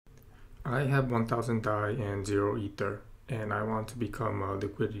I have 1000 DAI and 0 Ether, and I want to become a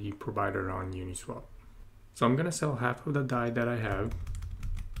liquidity provider on Uniswap. So I'm gonna sell half of the DAI that I have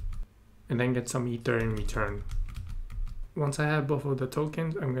and then get some Ether in return. Once I have both of the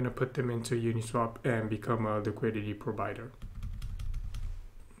tokens, I'm gonna put them into Uniswap and become a liquidity provider.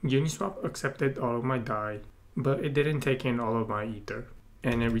 Uniswap accepted all of my DAI, but it didn't take in all of my Ether,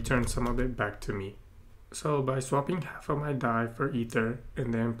 and it returned some of it back to me. So by swapping half of my DAI for Ether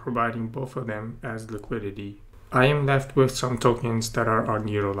and then providing both of them as liquidity, I am left with some tokens that are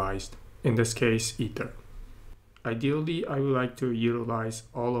unutilized, in this case Ether. Ideally, I would like to utilize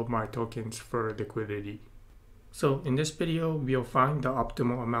all of my tokens for liquidity. So in this video, we'll find the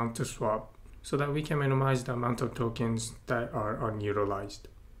optimal amount to swap so that we can minimize the amount of tokens that are unutilized.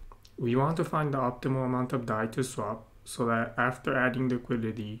 We want to find the optimal amount of DAI to swap so that after adding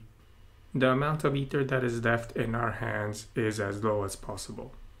liquidity, the amount of Ether that is left in our hands is as low as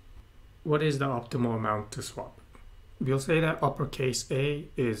possible. What is the optimal amount to swap? We'll say that uppercase A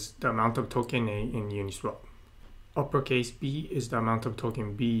is the amount of token A in Uniswap. Uppercase B is the amount of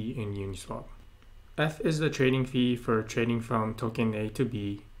token B in Uniswap. F is the trading fee for trading from token A to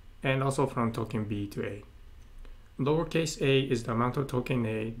B and also from token B to A. Lowercase a is the amount of token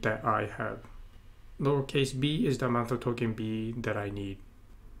A that I have. Lowercase b is the amount of token B that I need.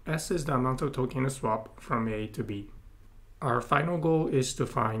 S is the amount of token to swap from A to B. Our final goal is to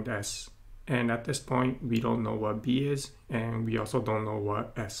find S, and at this point we don't know what B is and we also don't know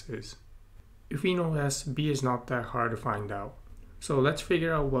what S is. If we know S, B is not that hard to find out. So let's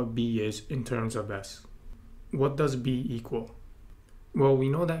figure out what B is in terms of S. What does B equal? Well, we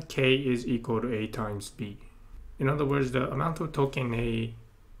know that K is equal to A times B. In other words, the amount of token A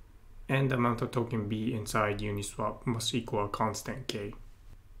and the amount of token B inside Uniswap must equal a constant K.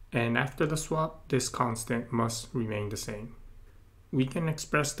 And after the swap, this constant must remain the same. We can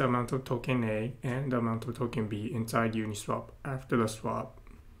express the amount of token A and the amount of token B inside Uniswap after the swap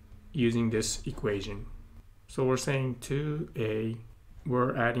using this equation. So we're saying to A,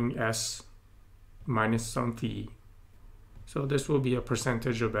 we're adding S minus some fee. So this will be a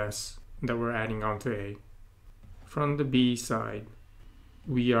percentage of S that we're adding onto A. From the B side,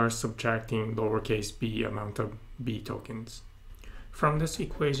 we are subtracting lowercase b amount of B tokens. From this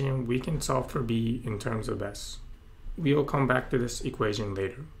equation, we can solve for B in terms of S. We will come back to this equation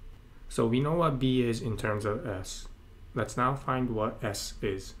later. So we know what B is in terms of S. Let's now find what S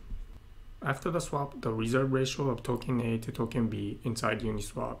is. After the swap, the reserve ratio of token A to token B inside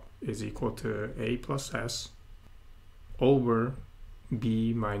Uniswap is equal to A plus S over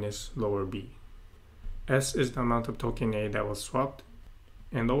B minus lower b. S is the amount of token A that was swapped,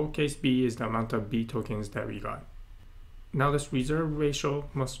 and lowercase b is the amount of B tokens that we got. Now this reserve ratio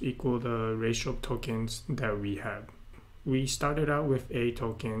must equal the ratio of tokens that we have. We started out with A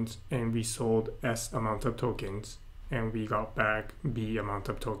tokens and we sold S amount of tokens and we got back B amount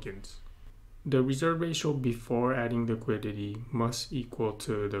of tokens. The reserve ratio before adding liquidity must equal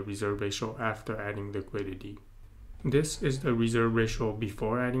to the reserve ratio after adding liquidity. This is the reserve ratio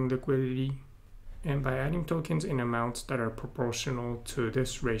before adding liquidity, and by adding tokens in amounts that are proportional to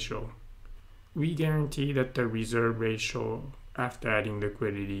this ratio, we guarantee that the reserve ratio after adding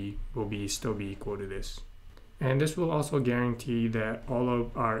liquidity will still be equal to this. And this will also guarantee that all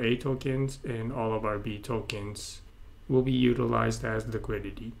of our A tokens and all of our B tokens will be utilized as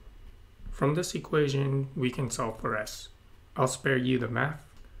liquidity. From this equation, we can solve for S. I'll spare you the math.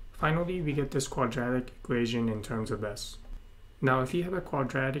 Finally, we get this quadratic equation in terms of S. Now, if you have a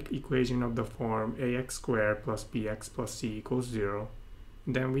quadratic equation of the form ax squared plus bx plus c equals 0,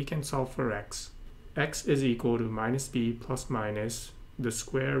 then we can solve for x. X is equal to minus b plus minus the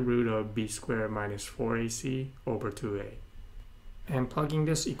square root of b squared minus 4ac over 2a. And plugging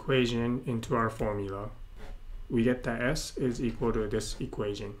this equation into our formula, we get that S is equal to this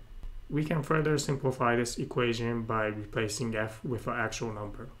equation. We can further simplify this equation by replacing f with an actual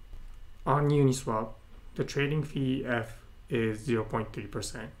number. On Uniswap, the trading fee f is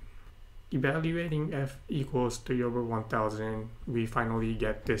 0.3%. Evaluating f equals 3 over 1000, we finally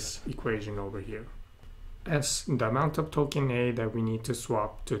get this equation over here. S, the amount of token A that we need to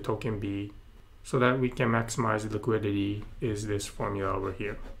swap to token B so that we can maximize liquidity, is this formula over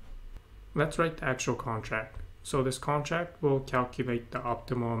here. Let's write the actual contract. So this contract will calculate the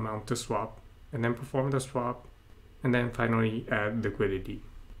optimal amount to swap and then perform the swap and then finally add liquidity.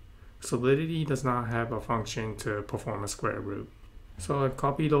 Solidity does not have a function to perform a square root. So I've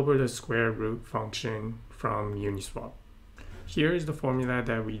copied over the square root function from Uniswap. Here is the formula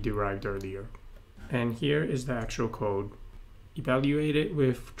that we derived earlier. And here is the actual code. Evaluate it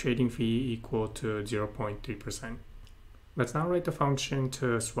with trading fee equal to 0.3%. Let's now write the function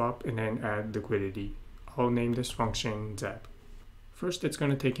to swap and then add liquidity. I'll name this function Zap. First, it's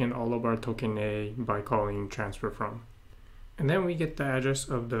going to take in all of our token A by calling transfer from. And then we get the address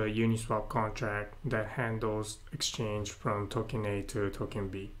of the Uniswap contract that handles exchange from token A to token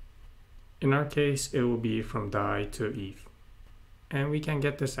B. In our case, it will be from DAI to ETH. And we can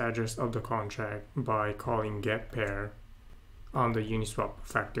get this address of the contract by calling getPair on the Uniswap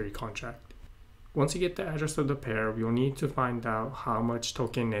factory contract. Once you get the address of the pair, we'll need to find out how much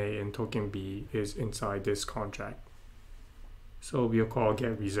token A and token B is inside this contract. So we'll call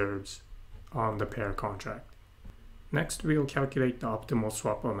getReserves on the pair contract. Next, we'll calculate the optimal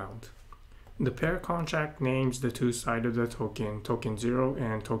swap amount. The pair contract names the two sides of the token, token 0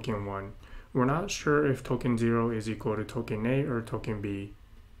 and token 1. We're not sure if token 0 is equal to token A or token B.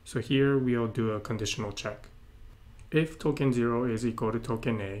 So here we'll do a conditional check. If token 0 is equal to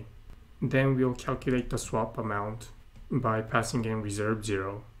token A, then we'll calculate the swap amount by passing in reserve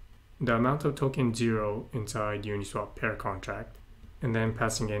 0, the amount of token 0 inside Uniswap pair contract, and then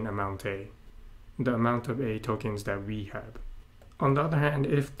passing in amount A, the amount of A tokens that we have. On the other hand,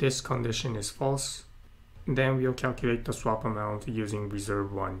 if this condition is false, then we'll calculate the swap amount using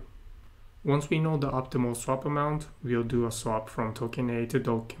reserve 1. Once we know the optimal swap amount, we'll do a swap from token A to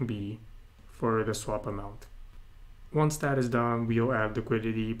token B for the swap amount. Once that is done, we'll add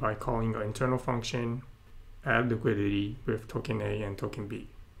liquidity by calling an internal function, add liquidity with token A and token B.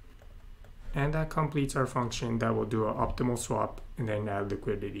 And that completes our function that will do an optimal swap and then add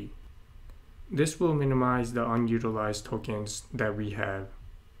liquidity. This will minimize the unutilized tokens that we have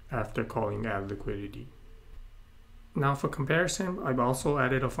after calling add liquidity. Now for comparison, I've also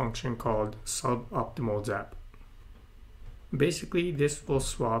added a function called suboptimal zap. Basically, this will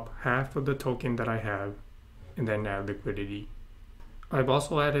swap half of the token that I have and then add liquidity. I've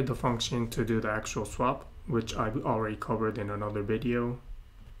also added the function to do the actual swap, which I've already covered in another video,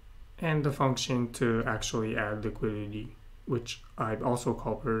 and the function to actually add liquidity, which I've also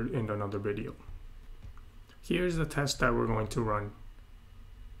covered in another video. Here's the test that we're going to run: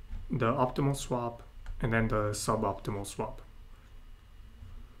 the optimal swap and then the suboptimal swap.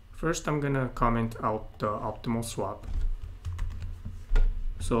 First, I'm gonna comment out the optimal swap.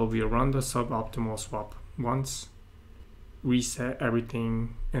 So we'll run the suboptimal swap once, reset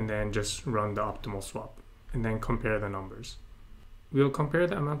everything, and then just run the optimal swap, and then compare the numbers. We'll compare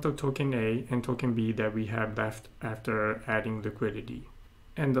the amount of token A and token B that we have left after adding liquidity.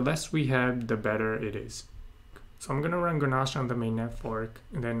 And the less we have, the better it is. So I'm gonna run Ganache on the mainnet fork,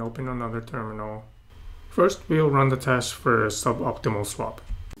 and then open another terminal. First, we'll run the test for suboptimal swap.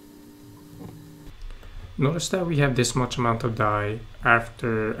 Notice that we have this much amount of DAI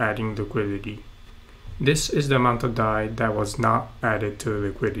after adding liquidity. This is the amount of DAI that was not added to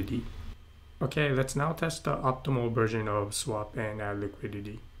liquidity. Okay, let's now test the optimal version of swap and add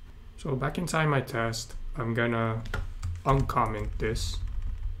liquidity. So back inside my test, I'm gonna uncomment this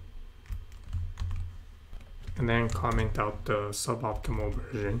and then comment out the suboptimal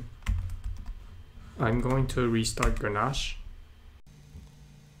version. I'm going to restart Ganache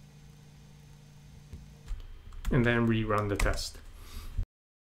and then rerun the test.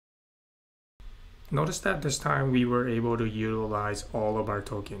 Notice that this time we were able to utilize all of our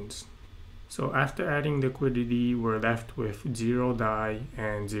tokens. So after adding liquidity, we're left with 0 DAI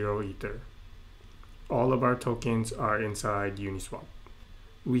and 0 Ether. All of our tokens are inside Uniswap.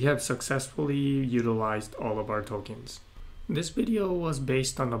 We have successfully utilized all of our tokens. This video was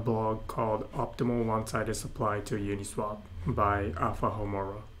based on a blog called Optimal One-Sided Supply to Uniswap by Alpha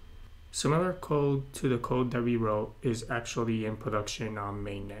Homura. Similar code to the code that we wrote is actually in production on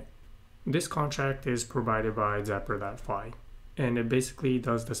mainnet. This contract is provided by Zapper.fi, and it basically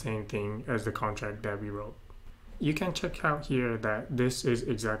does the same thing as the contract that we wrote. You can check out here that this is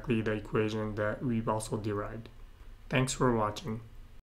exactly the equation that we've also derived. Thanks for watching.